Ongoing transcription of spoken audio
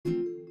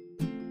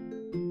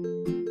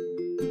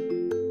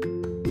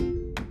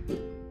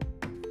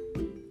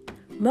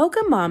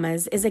Mocha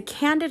Mamas is a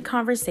candid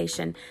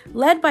conversation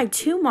led by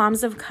two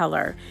moms of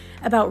color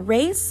about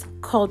race,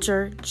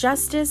 culture,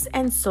 justice,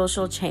 and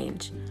social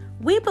change.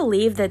 We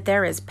believe that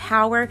there is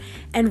power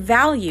and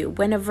value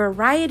when a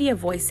variety of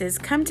voices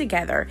come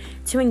together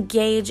to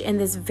engage in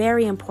this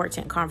very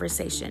important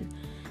conversation.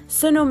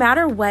 So no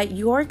matter what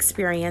your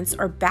experience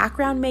or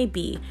background may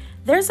be,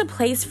 there's a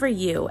place for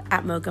you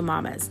at Mocha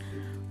Mamas.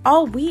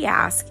 All we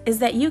ask is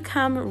that you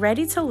come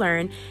ready to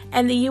learn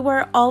and that you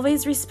are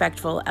always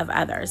respectful of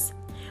others.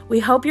 We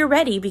hope you're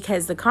ready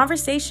because the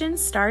conversation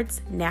starts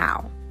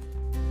now.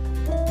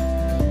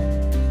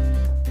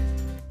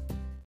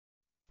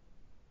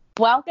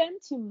 Welcome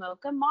to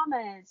Mocha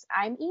Mamas.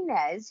 I'm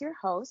Inez, your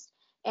host,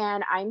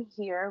 and I'm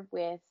here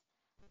with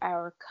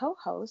our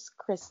co-host,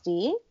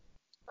 Christy.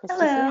 Christy,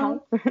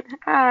 hello. Say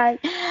hi.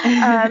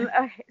 Hi.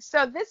 Okay,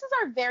 so this is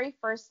our very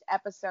first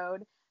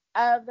episode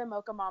of the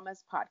Mocha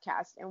Mamas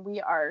podcast, and we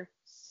are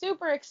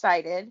super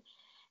excited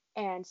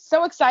and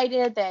so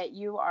excited that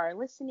you are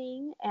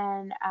listening.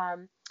 And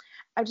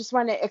I just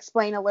want to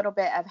explain a little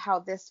bit of how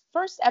this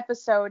first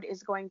episode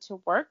is going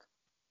to work.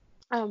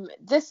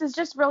 This is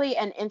just really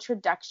an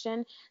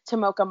introduction to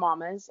Mocha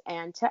Mamas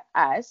and to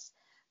us,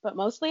 but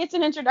mostly it's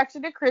an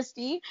introduction to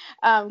Christy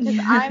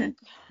because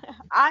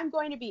I'm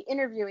going to be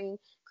interviewing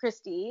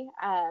Christy,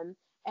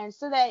 and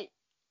so that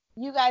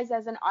you guys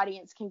as an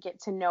audience can get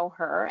to know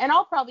her, and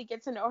I'll probably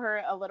get to know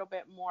her a little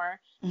bit more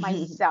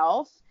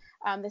myself.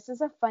 This is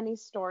a funny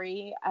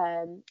story.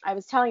 I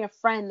was telling a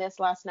friend this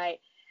last night,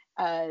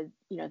 that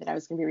I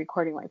was going to be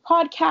recording my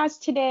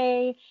podcast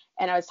today,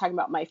 and I was talking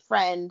about my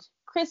friend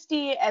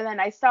Christy, and then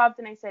I stopped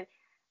and I said,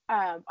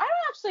 I've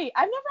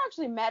never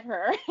actually met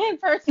her in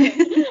person,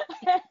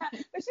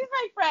 but she's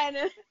my friend,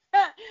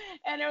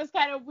 and it was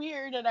kind of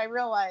weird, and I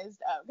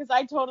realized, because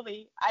I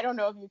don't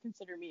know if you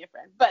consider me a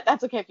friend, but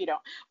that's okay if you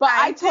don't, but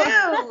I do.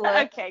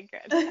 Okay,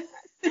 good.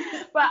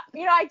 But,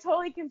 I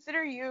totally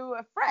consider you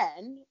a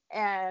friend,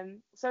 and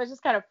so it's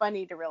just kind of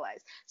funny to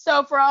realize.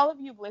 So for all of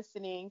you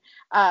listening,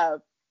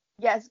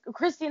 yes,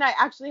 Christy and I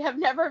actually have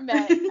never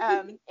met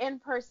in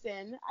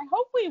person. I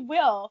hope we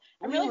will.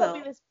 I'm really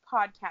hoping this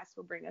podcast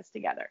will bring us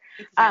together.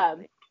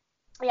 Exactly.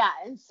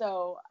 And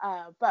so,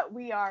 but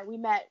we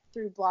met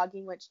through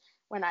blogging, which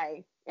when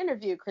I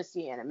interview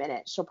Christy in a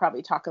minute, she'll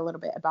probably talk a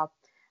little bit about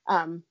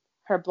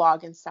her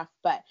blog and stuff.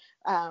 But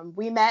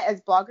we met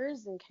as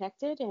bloggers and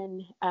connected,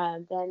 and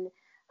then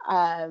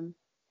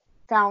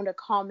found a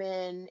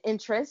common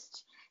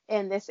interest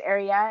in this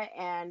area.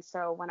 And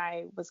so when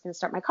I was going to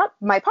start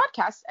my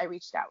podcast, I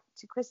reached out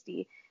to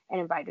Christy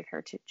and invited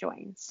her to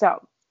join.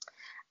 So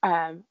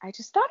I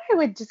just thought I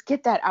would just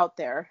get that out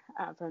there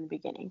from the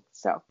beginning.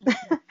 So,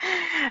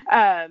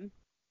 all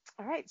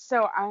right.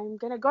 So I'm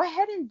going to go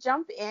ahead and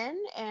jump in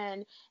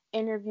and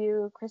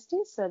interview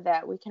Christy so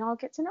that we can all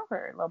get to know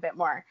her a little bit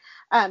more.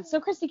 So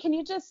Christy, can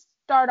you just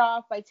start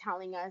off by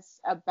telling us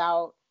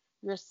about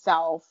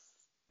yourself,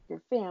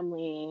 your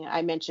family?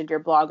 I mentioned your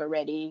blog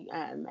already.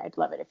 I'd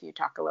love it if you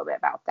talk a little bit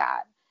about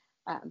that.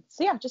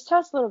 So yeah, just tell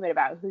us a little bit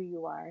about who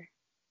you are.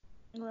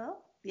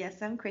 Well,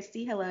 yes, I'm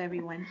Christy. Hello,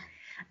 everyone.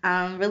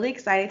 I'm really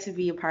excited to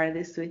be a part of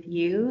this with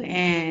you.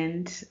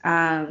 And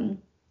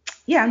I'm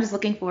just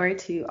looking forward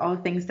to all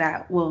things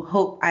that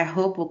I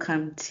hope will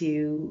come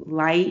to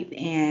light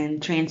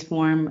and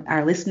transform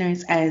our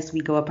listeners as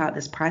we go about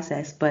this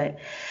process. But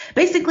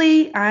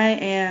basically, I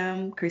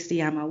am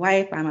Christy. I'm a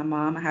wife. I'm a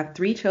mom. I have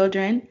 3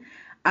 children.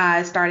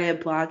 I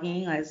started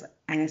blogging, as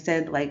I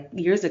said, like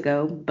years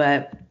ago,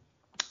 but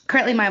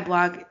currently my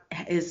blog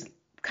is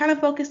kind of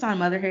focused on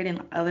motherhood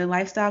and other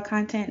lifestyle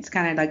content. It's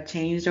kind of like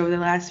changed over the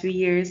last few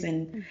years,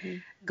 and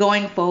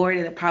going forward,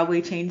 it'll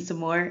probably change some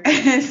more.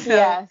 Yes,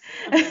 I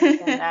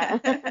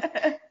understand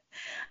that.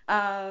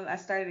 I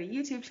started a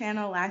YouTube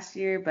channel last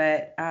year,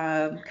 but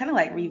kind of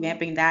like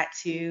revamping that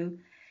too.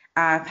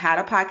 I've had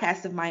a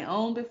podcast of my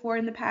own before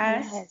in the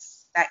past. Yes.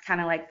 That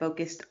kind of like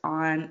focused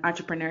on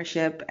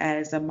entrepreneurship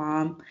as a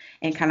mom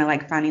and kind of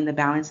like finding the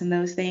balance in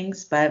those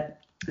things. But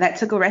that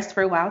took a rest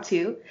for a while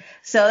too.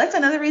 So that's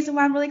another reason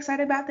why I'm really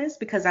excited about this,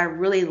 because I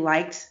really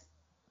liked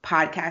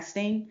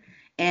podcasting,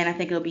 and I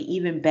think it'll be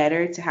even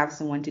better to have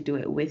someone to do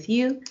it with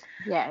you.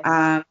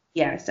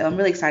 Yes. So I'm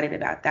really excited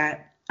about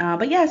that.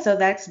 So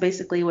that's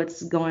basically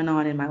what's going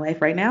on in my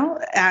life right now.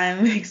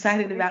 I'm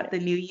excited about the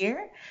new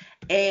year.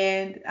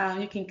 And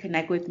you can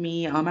connect with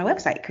me on my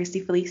website,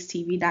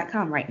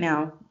 ChristyFeliceTV.com right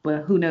now.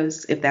 But who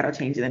knows if that'll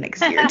change in the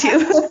next year or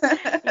two.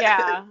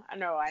 Yeah, I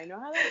know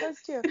how that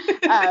goes too.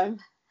 And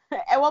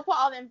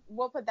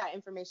we'll put that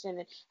information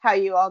and how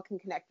you all can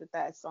connect with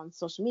us on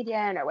social media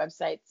and our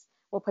websites.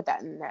 We'll put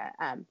that in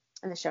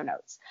the show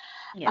notes.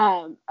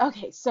 Yeah.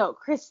 Okay, so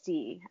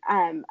Christy,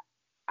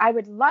 I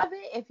would love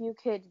it if you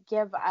could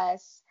give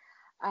us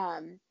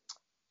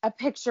a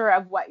picture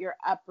of what your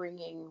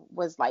upbringing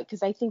was like,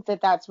 because I think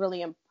that that's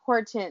really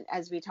important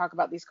as we talk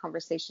about these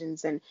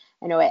conversations, and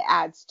I know it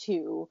adds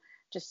to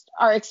just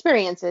our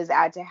experiences,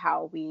 add to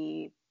how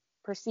we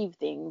perceive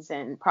things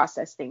and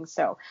process things.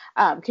 So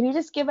can you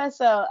just give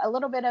us a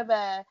little bit of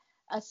a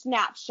a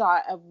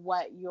snapshot of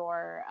what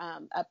your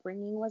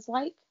upbringing was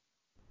like?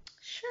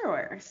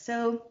 Sure.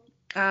 So,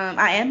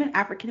 I am an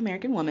African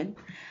American woman.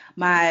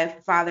 My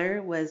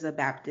father was a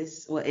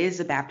Baptist, well, is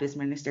a Baptist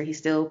minister. He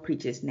still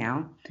preaches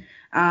now.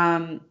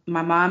 My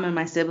mom and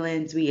my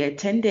siblings, we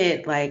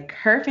attended like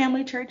her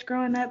family church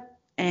growing up.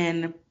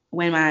 And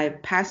when my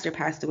pastor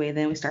passed away,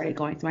 then we started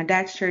going to my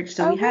dad's church.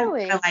 So Oh, we had kind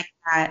really? of like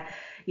that,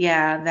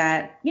 yeah,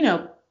 that,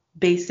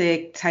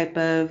 basic type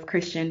of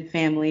Christian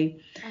family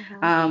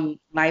Uh-huh.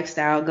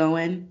 lifestyle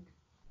going.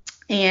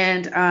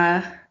 And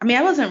I mean,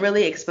 I wasn't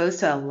really exposed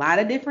to a lot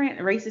of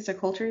different races or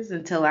cultures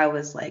until I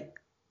was like,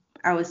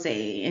 I would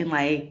say in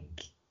like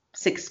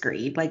sixth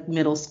grade, like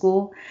middle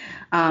school.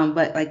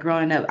 But like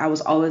growing up, I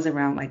was always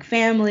around like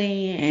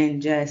family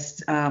and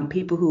just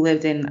people who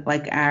lived in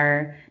like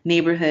our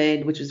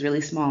neighborhood, which was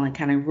really small and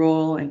kind of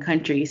rural and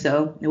country.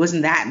 So it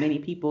wasn't that many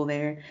people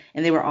there,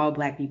 and they were all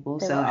black people.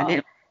 They So were I all.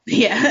 didn't,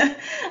 yeah,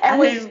 I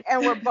didn't,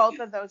 And were both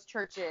of those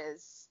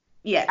churches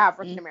yeah,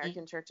 African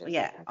American churches?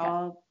 yeah, Okay.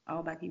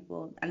 all black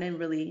people. I didn't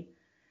really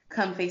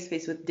come face to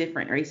face with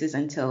different races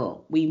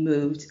until we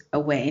moved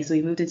away. So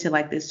we moved into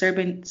like this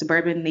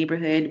suburban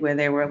neighborhood where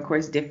there were of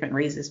course different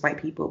races,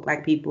 white people,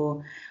 black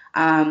people.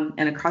 And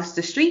across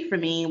the street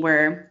from me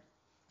were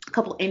a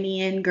couple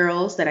Indian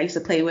girls that I used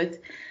to play with.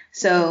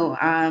 So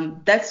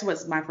that's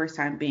was my first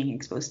time being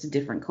exposed to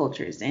different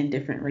cultures and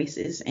different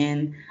races.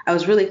 And I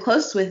was really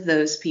close with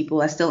those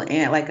people. I still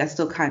am, like I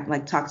still kind of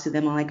like talk to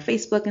them on like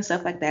Facebook and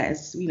stuff like that,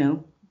 as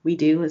we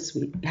do as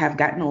we have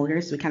gotten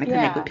older. So we kind of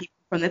connect with Yeah. people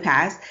from the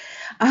past.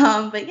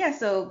 But yeah,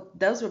 so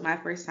those were my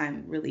first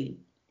time really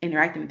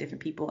interacting with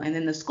different people. And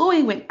then the school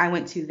I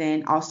went to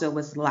then also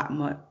was a lot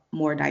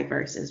more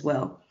diverse as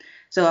well.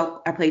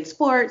 So I played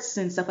sports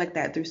and stuff like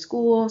that through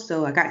school.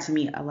 So I got to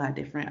meet a lot of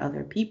different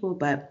other people.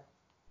 But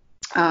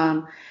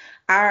um,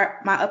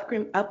 my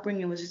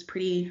upbringing was just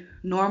pretty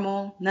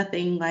normal,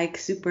 nothing like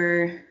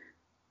super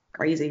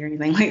crazy or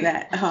anything like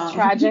that.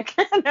 Tragic.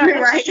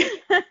 Right,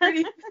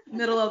 pretty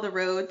middle of the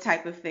road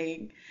type of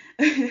thing.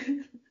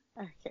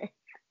 Okay.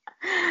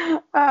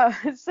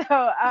 So,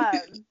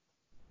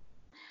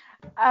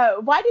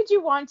 why did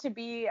you want to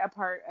be a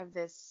part of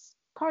this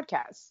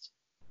podcast?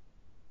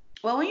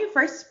 Well, when you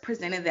first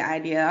presented the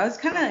idea, I was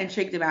kind of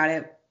intrigued about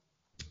it,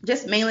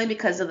 just mainly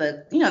because of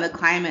the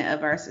climate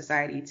of our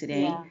society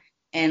today Yeah.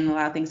 and a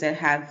lot of things that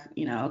have,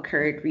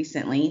 occurred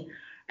recently.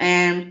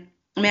 And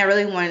I mean, I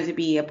really wanted to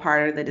be a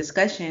part of the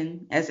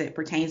discussion as it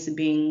pertains to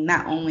being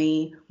not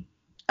only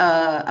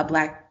a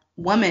black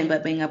woman,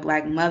 but being a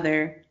black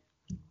mother.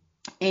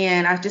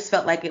 And I just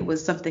felt like it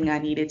was something I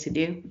needed to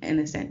do in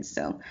a sense.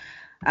 So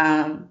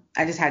I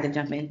just had to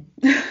jump in.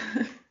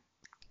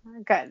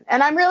 Good.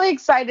 And I'm really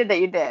excited that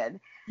you did.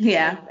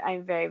 Yeah.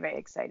 I'm very, very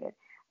excited.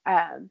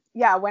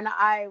 Yeah, when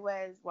I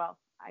was, well,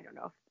 I don't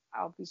know if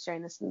I'll be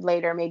sharing this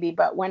later maybe,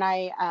 but when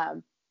I,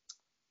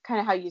 kind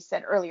of how you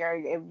said earlier,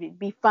 it would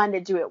be fun to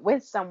do it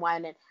with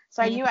someone. And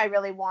so I knew I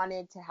really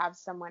wanted to have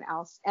someone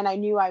else. And I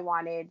knew I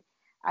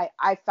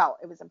felt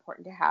it was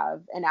important to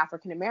have an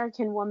African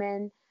American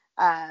woman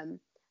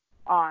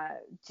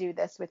do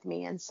this with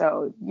me. And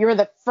so you're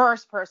the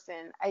first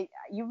person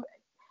you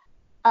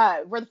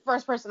were the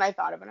first person I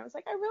thought of, and I was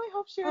like, I really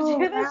hope she would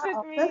do this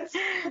with me.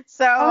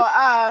 So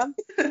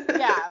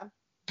yeah,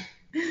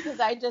 because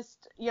I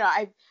just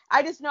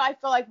I just know I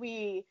feel like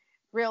we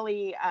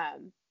really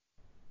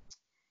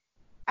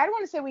I don't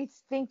want to say we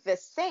think the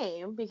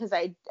same, because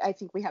I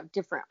think we have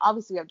different,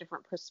 obviously we have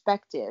different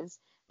perspectives,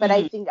 but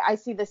I think I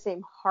see the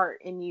same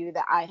heart in you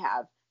that I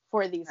have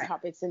for these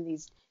topics and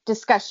these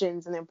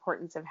discussions, and the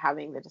importance of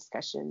having the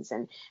discussions,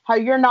 and how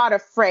you're not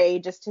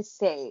afraid just to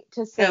say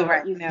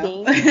what you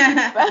think,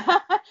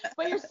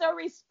 but you're so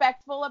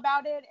respectful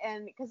about it.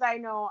 And because I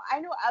know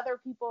other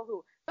people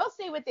who they'll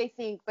say what they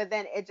think, but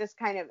then it just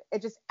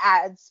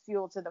adds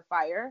fuel to the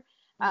fire.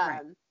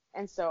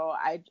 And so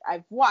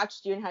I've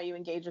watched you and how you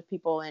engage with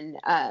people and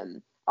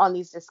on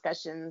these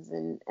discussions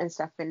and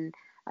stuff, and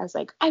I was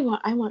like, I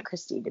want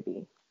Christy to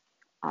be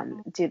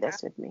do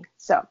this with me.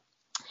 So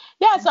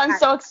yeah, so I'm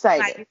so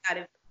excited.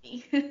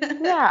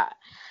 Yeah.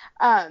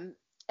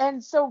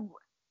 And so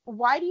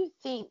why do you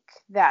think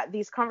that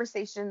these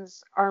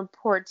conversations are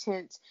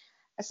important,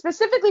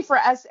 specifically for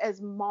us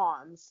as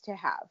moms to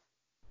have?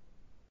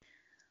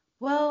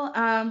 Well,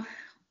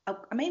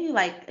 maybe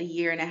like a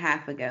year and a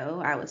half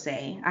ago, I would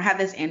say, I had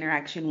this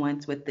interaction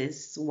once with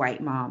this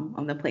white mom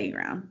on the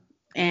playground.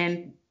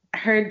 And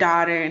her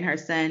daughter and her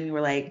son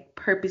were like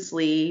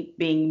purposely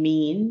being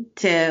mean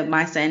to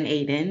my son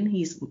Aiden.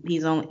 He's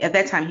only at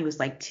that time he was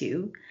like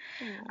 2.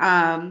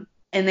 And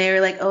they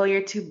were like, "Oh,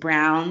 you're too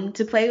brown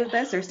to play with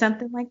us," or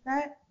something like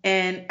that.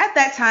 And at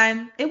that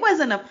time, it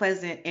wasn't a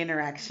pleasant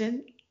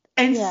interaction.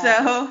 And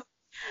so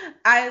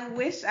I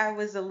wish I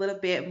was a little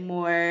bit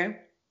more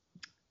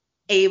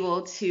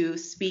able to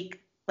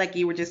speak, like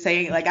you were just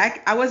saying, like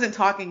I wasn't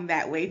talking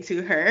that way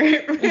to her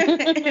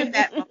in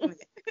that moment.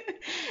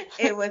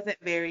 It wasn't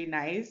very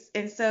nice.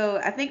 And so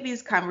I think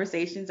these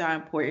conversations are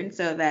important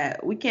so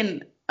that we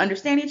can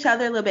understand each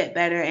other a little bit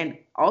better and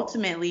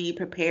ultimately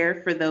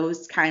prepare for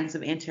those kinds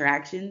of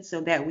interactions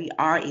so that we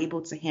are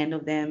able to handle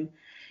them,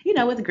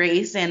 with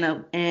grace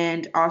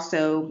and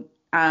also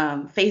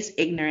face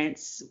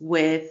ignorance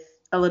with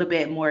a little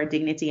bit more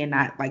dignity and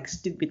not like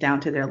stoop it down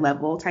to their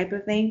level type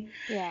of thing.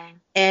 Yeah.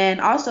 And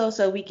also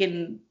so we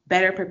can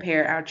better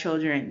prepare our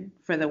children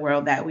for the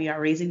world that we are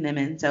raising them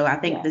in. So I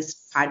think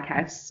this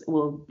podcast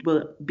will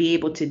be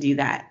able to do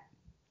that.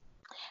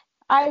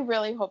 I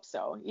really hope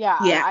so. Yeah,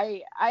 Yeah.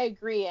 I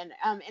agree. And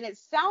it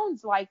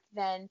sounds like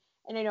then,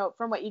 and I know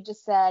from what you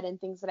just said and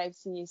things that I've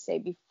seen you say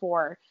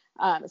before,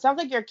 it sounds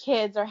like your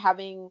kids are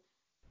having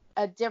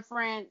a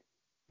different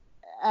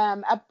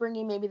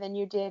upbringing maybe than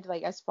you did,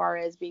 like as far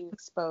as being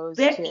exposed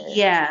to.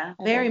 Yeah,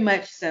 very Okay.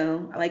 much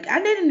so. Like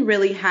I didn't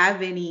really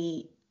have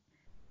any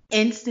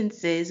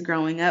instances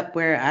growing up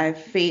where I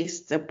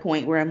faced a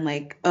point where I'm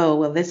like, oh,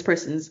 well, this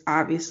person's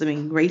obviously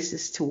being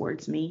racist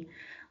towards me.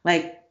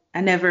 Like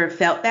I never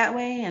felt that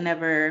way. I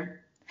never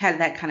had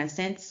that kind of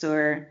sense.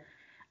 Or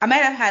I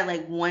might have had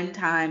like one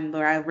time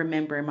where I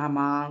remember my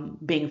mom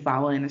being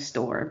followed in a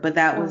store, but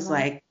that Oh, was wow.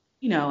 like,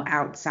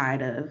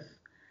 outside of Your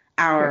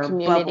our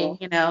bubble,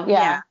 community. Yeah.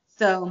 Yeah.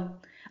 So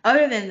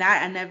other than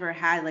that, I never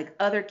had like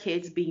other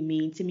kids be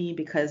mean to me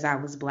because I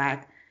was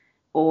black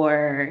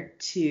or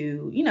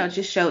to,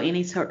 just show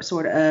any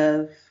sort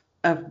of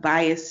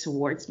bias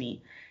towards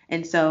me.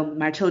 And so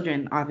my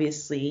children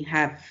obviously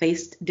have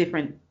faced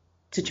different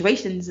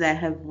situations that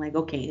have like,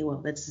 okay, well,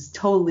 this is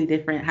totally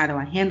different. How do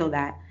I handle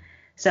that?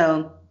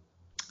 So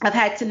I've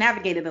had to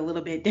navigate it a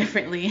little bit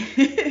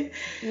differently.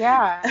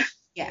 Yeah.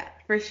 Yeah,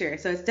 for sure.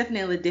 So it's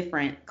definitely a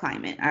different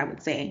climate, I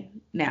would say,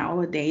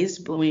 nowadays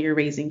when you're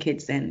raising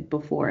kids than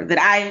before that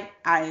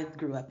I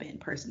grew up in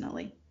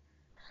personally.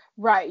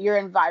 Right, your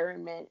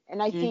environment.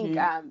 And I think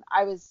Mhm.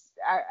 I was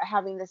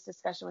having this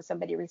discussion with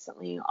somebody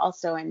recently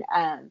also,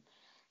 and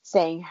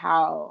saying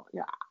how,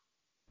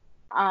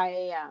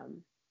 I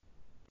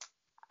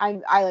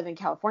I live in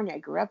California. I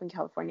grew up in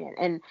California,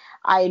 and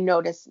I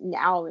notice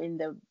now in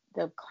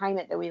the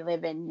climate that we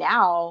live in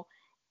now,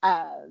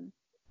 um,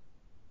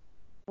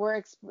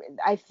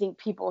 I think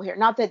people here,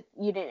 not that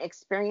you didn't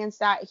experience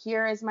that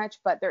here as much,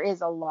 but there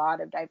is a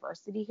lot of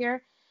diversity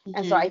here,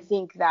 and so I Mhm.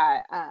 think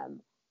that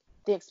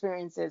the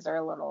experiences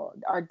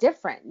are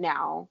different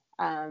now.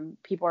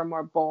 People are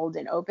more bold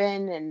and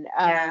open, and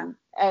Yeah.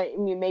 I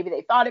mean, maybe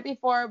they thought it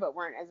before, but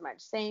weren't as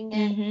much saying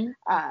it. Mhm.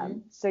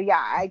 Mhm. So yeah,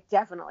 I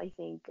definitely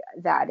think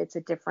that it's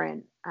a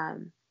different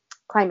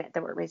climate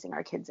that we're raising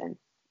our kids in,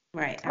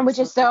 Right. which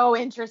is Absolutely. so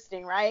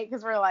interesting, right?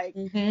 Because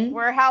Mhm.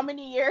 we're how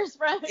many years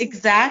from this?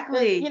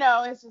 Exactly.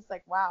 It's just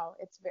like, wow,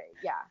 it's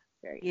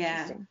very Yeah.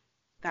 interesting.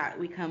 Thought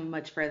we come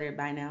much further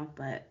by now,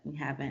 but we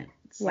haven't.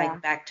 It's Yeah,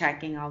 like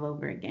backtracking all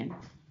over again.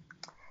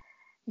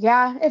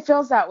 yeah, it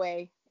feels that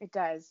way. It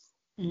does.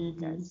 It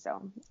does.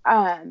 Mhm.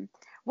 So,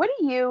 what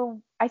do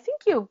you? I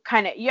think you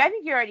kind of. I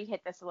think you already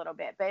hit this a little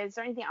bit, but is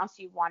there anything else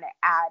you want to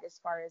add as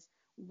far as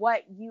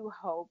what you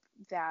hope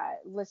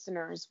that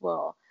listeners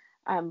will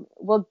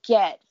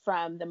get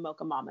from the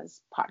Mocha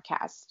Mamas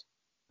podcast?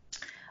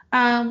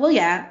 Well,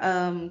 yeah,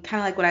 kind of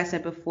like what I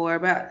said before,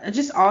 but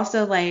just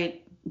also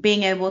like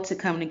being able to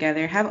come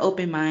together, have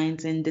open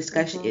minds, and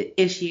discuss Hmm.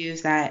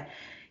 issues that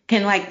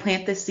can like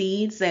plant the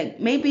seeds that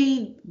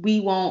maybe we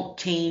won't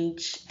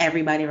change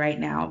everybody right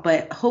now,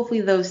 but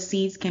hopefully those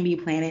seeds can be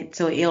planted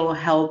so it'll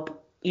help,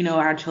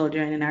 our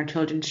children and our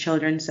children's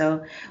children.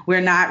 So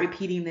we're not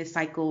repeating this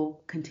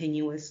cycle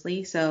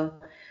continuously. So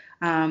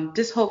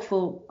just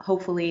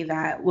hopefully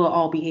that we'll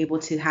all be able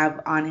to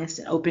have honest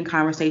and open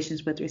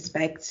conversations with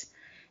respect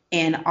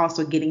and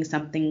also getting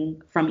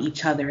something from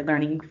each other,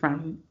 learning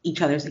from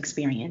each other's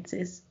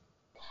experiences.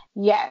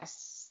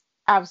 Yes,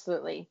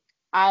 absolutely.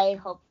 I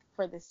hope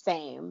for the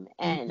same.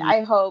 And Hmm.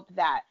 I hope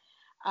that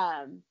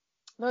um,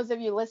 those of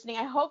you listening,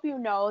 I hope you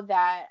know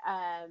that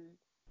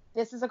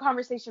this is a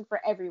conversation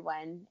for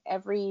everyone,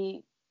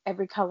 every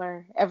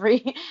color,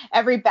 every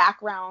every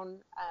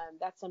background.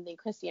 That's something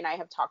Christy and I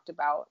have talked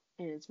about,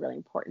 and it's really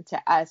important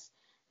to us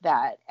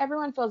that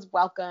everyone feels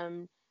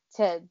welcome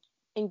to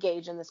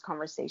engage in this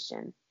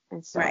conversation.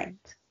 And so, Right.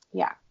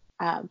 yeah.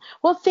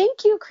 Well,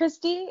 thank you,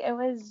 Christy. It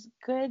was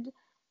good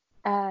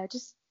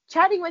just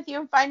chatting with you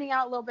and finding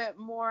out a little bit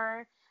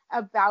more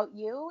about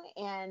you.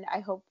 And I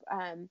hope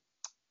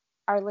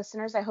our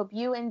listeners, I hope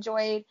you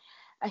enjoyed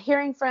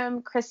hearing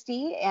from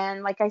Christy.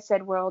 And like I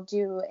said, we'll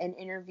do an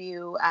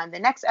interview the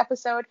next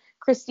episode.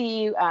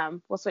 Christy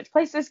will switch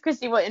places.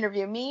 Christy will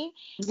interview me.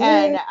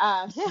 And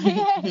Yeah.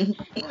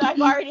 even though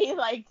I've already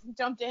like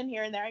jumped in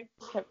here and there, I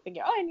kept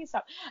thinking, oh, I need to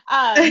stop.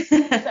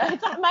 So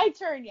it's not my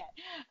turn yet.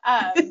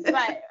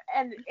 But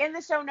and in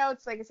the show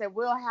notes, like I said,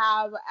 we'll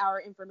have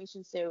our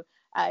information. So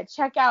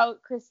check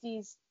out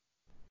Christy's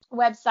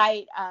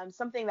website,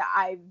 something that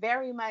I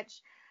very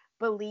much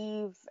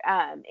believe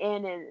in,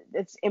 and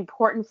it's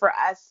important for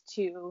us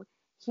to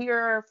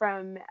hear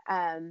from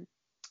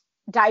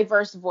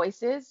diverse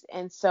voices.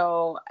 And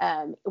so,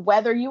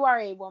 whether you are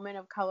a woman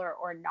of color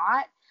or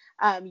not,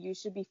 You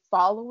should be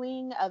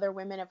following other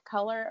women of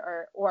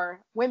color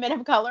or women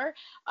of color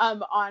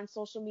on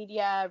social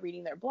media,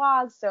 reading their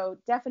blogs. So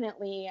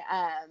definitely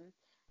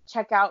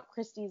check out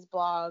Christy's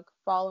blog,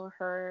 follow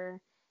her,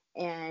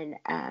 and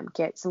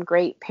get some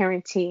great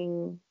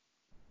parenting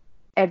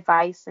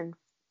advice. And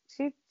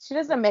she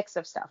does a mix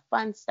of stuff,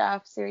 fun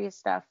stuff, serious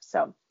stuff.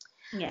 So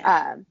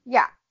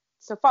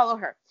so follow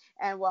her,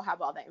 and we'll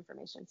have all that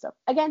information. So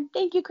again,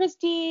 thank you,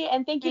 Christy,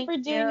 and thank you for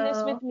doing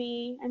this with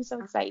me. I'm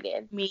so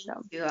excited. Me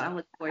too. I'm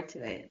looking forward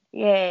to it.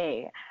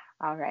 Yay.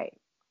 All right.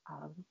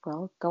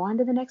 We'll go on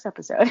to the next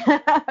episode.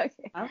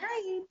 Okay. All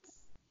right.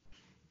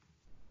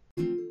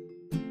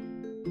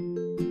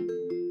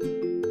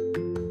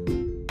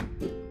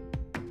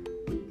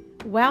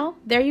 Well,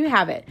 there you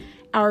have it,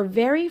 our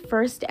very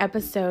first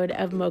episode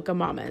of Mocha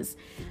Mamas.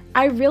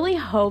 I really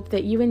hope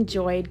that you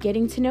enjoyed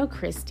getting to know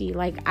Christy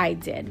like I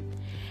did.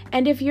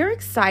 And if you're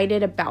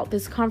excited about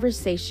this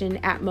conversation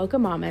at Mocha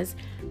Mamas,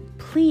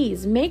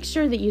 please make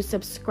sure that you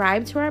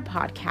subscribe to our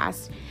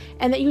podcast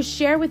and that you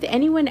share with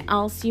anyone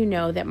else you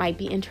know that might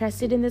be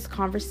interested in this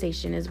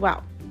conversation as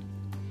well.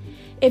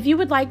 If you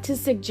would like to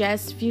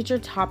suggest future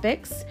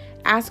topics,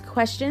 ask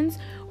questions,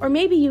 or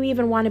maybe you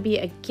even want to be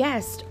a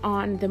guest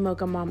on the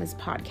Mocha Mamas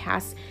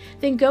podcast,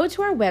 then go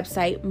to our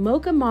website,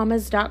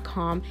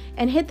 mochamamas.com,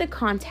 and hit the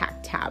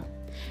contact tab.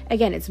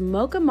 Again, it's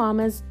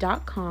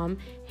mochamamas.com,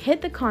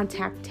 hit the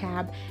contact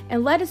tab,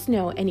 and let us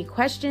know any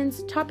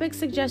questions, topic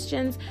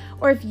suggestions,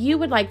 or if you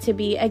would like to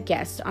be a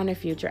guest on a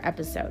future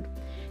episode.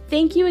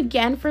 Thank you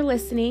again for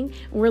listening.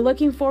 We're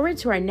looking forward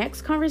to our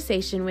next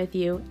conversation with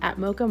you at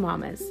Mocha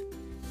Mamas.